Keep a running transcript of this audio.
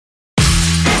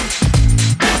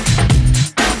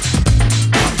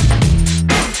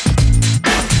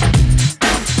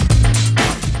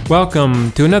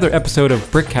Welcome to another episode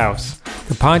of Brick House,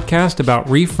 the podcast about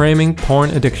reframing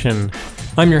porn addiction.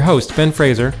 I'm your host, Ben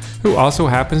Fraser, who also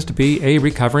happens to be a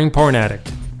recovering porn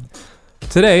addict.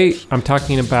 Today, I'm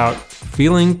talking about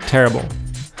feeling terrible.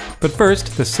 But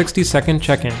first, the 60-second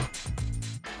check-in.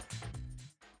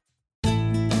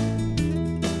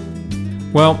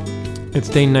 Well, it's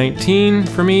day 19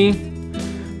 for me.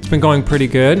 It's been going pretty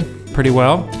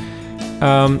well.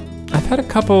 I've had a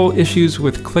couple issues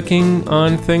with clicking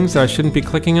on things that I shouldn't be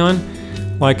clicking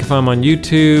on, like if I'm on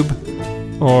YouTube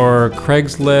or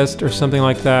Craigslist or something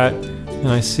like that, and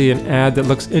I see an ad that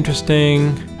looks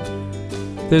interesting.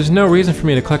 There's no reason for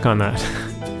me to click on that.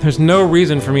 There's no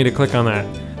reason for me to click on that,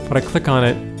 but I click on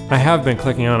it. I have been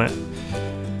clicking on it.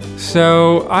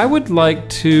 So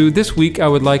this week I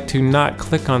would like to not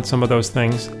click on some of those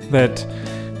things that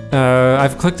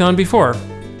I've clicked on before.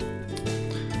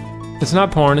 It's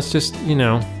not porn, it's just,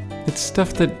 it's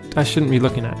stuff that I shouldn't be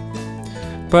looking at.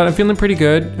 But I'm feeling pretty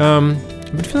good.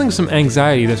 I've been feeling some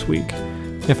anxiety this week.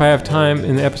 If I have time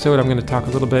in the episode, I'm going to talk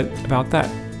a little bit about that.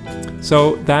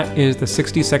 So that is the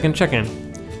 60-second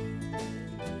check-in.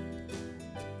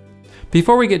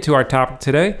 Before we get to our topic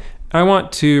today, I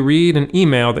want to read an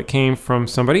email that came from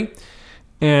somebody.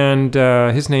 And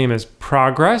his name is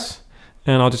Progress.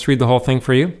 And I'll just read the whole thing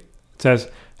for you. It says,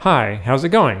 "Hi, how's it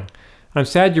going? I'm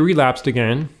sad you relapsed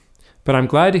again, but I'm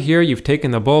glad to hear you've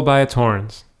taken the bull by its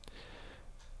horns."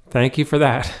 Thank you for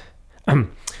that.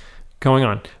 Going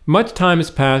on. "Much time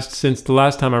has passed since the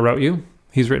last time I wrote you,"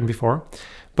 he's written before,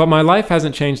 "but my life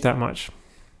hasn't changed that much."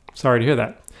 Sorry to hear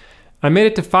that. "I made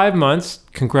it to 5 months.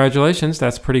 Congratulations,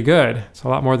 that's pretty good. It's a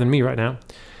lot more than me right now.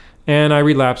 And I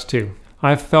relapsed too.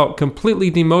 I've felt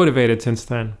completely demotivated since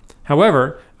then.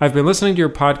 However, I've been listening to your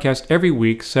podcast every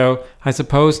week, so I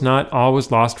suppose not all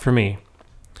was lost for me."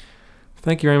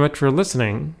 Thank you very much for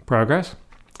listening, Progress.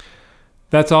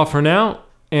 That's all for now,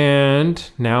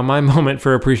 and now my moment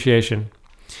for appreciation.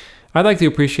 I'd like to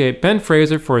appreciate Ben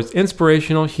Fraser for his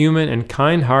inspirational, human, and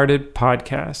kind-hearted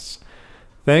podcasts.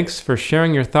 Thanks for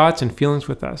sharing your thoughts and feelings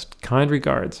with us. Kind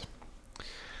regards.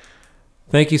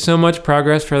 Thank you so much,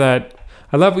 Progress, for that.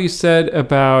 I love what you said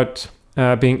about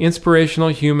being inspirational,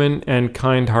 human, and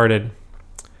kind-hearted.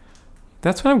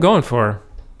 That's what I'm going for.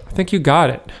 I think you got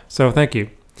it. So thank you.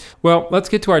 Well, let's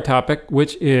get to our topic,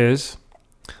 which is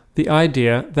the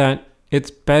idea that it's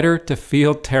better to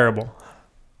feel terrible.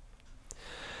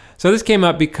 So this came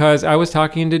up because I was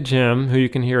talking to Jim, who you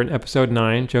can hear in episode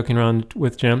 9, Joking Around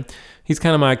with Jim. He's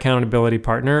kind of my accountability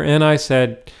partner. And I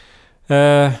said,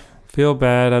 feel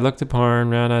bad. I looked at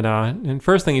porn, And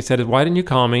first thing he said is, "Why didn't you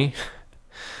call me?"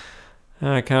 And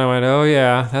I kind of went, "Oh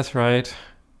yeah, that's right.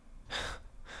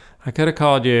 I could have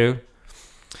called you."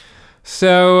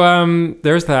 So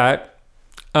there's that.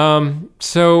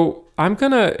 So I'm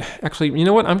going to, actually, you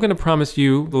know what? I'm going to promise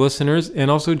you, the listeners,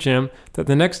 and also Jim, that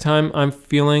the next time I'm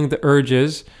feeling the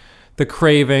urges, the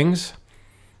cravings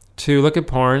to look at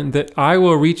porn, that I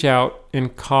will reach out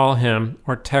and call him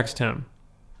or text him.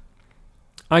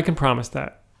 I can promise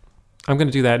that. I'm going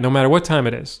to do that no matter what time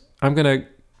it is. I'm going to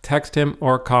text him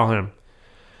or call him.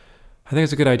 I think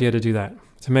it's a good idea to do that,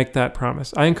 to make that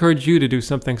promise. I encourage you to do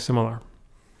something similar.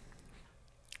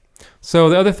 So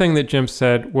the other thing that Jim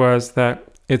said was that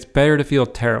it's better to feel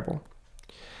terrible.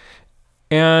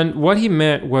 And what he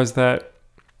meant was that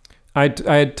I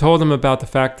had told him about the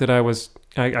fact that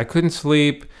I couldn't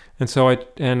sleep, and so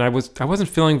I wasn't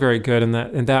feeling very good in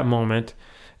that moment.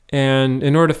 And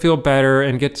in order to feel better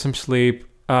and get some sleep,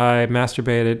 I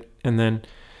masturbated and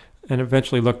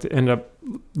eventually ended up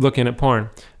looking at porn.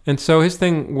 And so his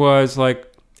thing was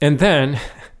like, and then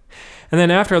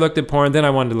after I looked at porn, then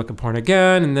I wanted to look at porn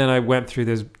again, and then I went through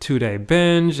this 2-day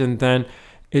binge, and then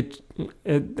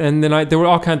there were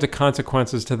all kinds of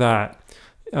consequences to that.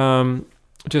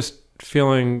 Just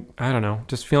feeling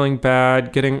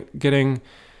bad, dealing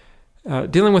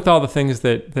with all the things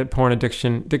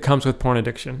that comes with porn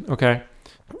addiction. Okay,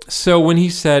 so when he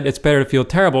said it's better to feel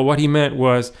terrible, what he meant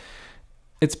was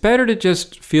it's better to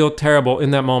just feel terrible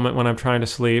in that moment when I'm trying to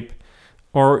sleep,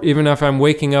 or even if I'm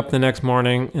waking up the next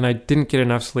morning and I didn't get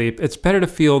enough sleep. It's better to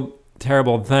feel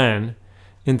terrible then,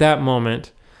 in that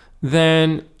moment,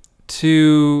 than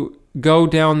to go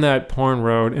down that porn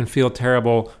road and feel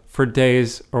terrible for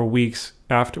days or weeks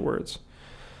afterwards.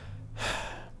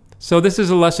 So this is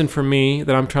a lesson for me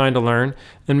that I'm trying to learn,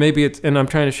 and I'm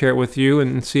trying to share it with you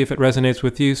and see if it resonates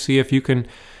with you, see if you can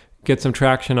get some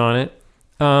traction on it.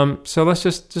 So let's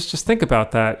just think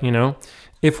about that,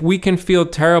 If we can feel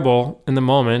terrible in the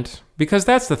moment, because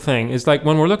that's the thing, is like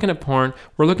when we're looking at porn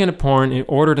in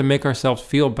order to make ourselves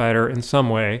feel better in some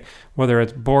way, whether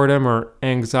it's boredom or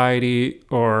anxiety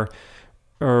or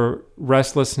or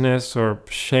restlessness or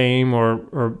shame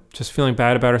or just feeling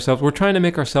bad about ourselves. We're trying to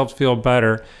make ourselves feel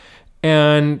better.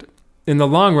 And in the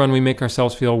long run, we make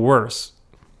ourselves feel worse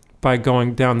by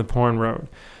going down the porn road.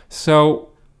 So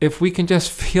if we can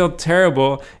just feel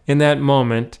terrible in that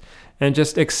moment and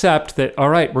just accept that, all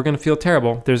right, we're going to feel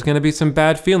terrible. There's going to be some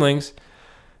bad feelings.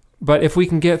 But if we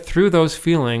can get through those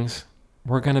feelings,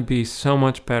 we're going to be so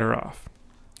much better off,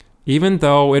 even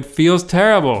though it feels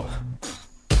terrible.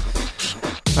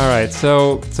 All right,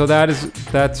 so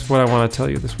that's what I want to tell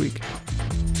you this week.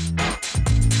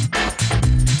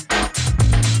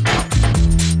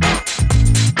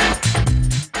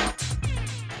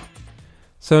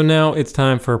 So now it's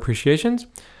time for appreciations.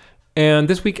 And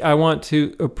this week I want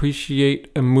to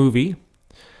appreciate a movie.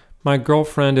 My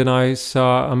girlfriend and I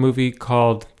saw a movie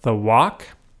called The Walk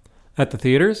at the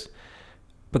theaters,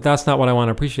 but that's not what I want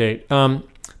to appreciate.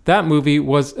 That movie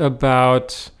was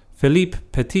about Philippe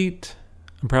Petit,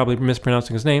 I'm probably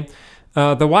mispronouncing his name,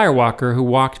 the wire walker who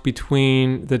walked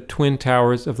between the Twin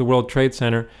Towers of the World Trade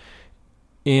Center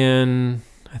in,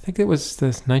 I think it was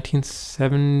this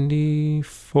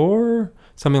 1974,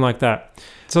 something like that.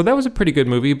 So that was a pretty good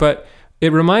movie, but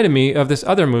it reminded me of this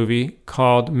other movie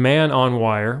called Man on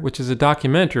Wire, which is a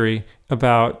documentary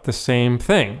about the same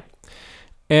thing.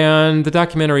 And the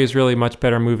documentary is really a much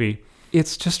better movie.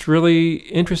 It's just really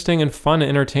interesting and fun and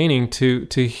entertaining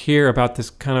to hear about this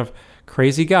kind of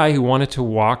crazy guy who wanted to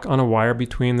walk on a wire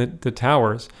between the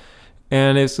towers.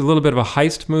 And it's a little bit of a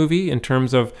heist movie in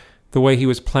terms of the way he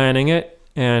was planning it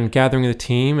and gathering the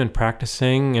team and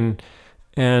practicing and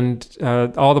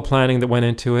all the planning that went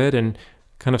into it and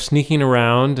kind of sneaking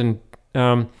around. And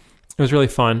it was really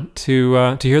fun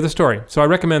to hear the story. So I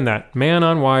recommend that. Man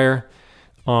on Wire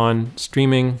on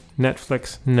streaming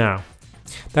Netflix now.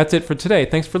 That's it for today.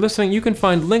 Thanks for listening. You can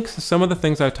find links to some of the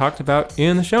things I talked about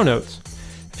in the show notes.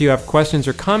 If you have questions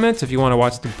or comments, if you want to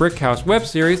watch the Brick House web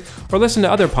series or listen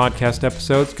to other podcast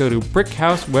episodes, go to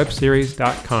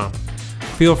brickhousewebseries.com.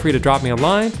 Feel free to drop me a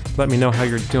line. Let me know how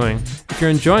you're doing. If you're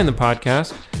enjoying the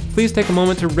podcast, please take a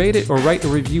moment to rate it or write a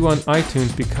review on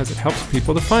iTunes because it helps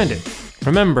people to find it.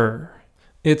 Remember,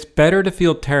 it's better to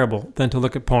feel terrible than to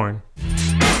look at porn.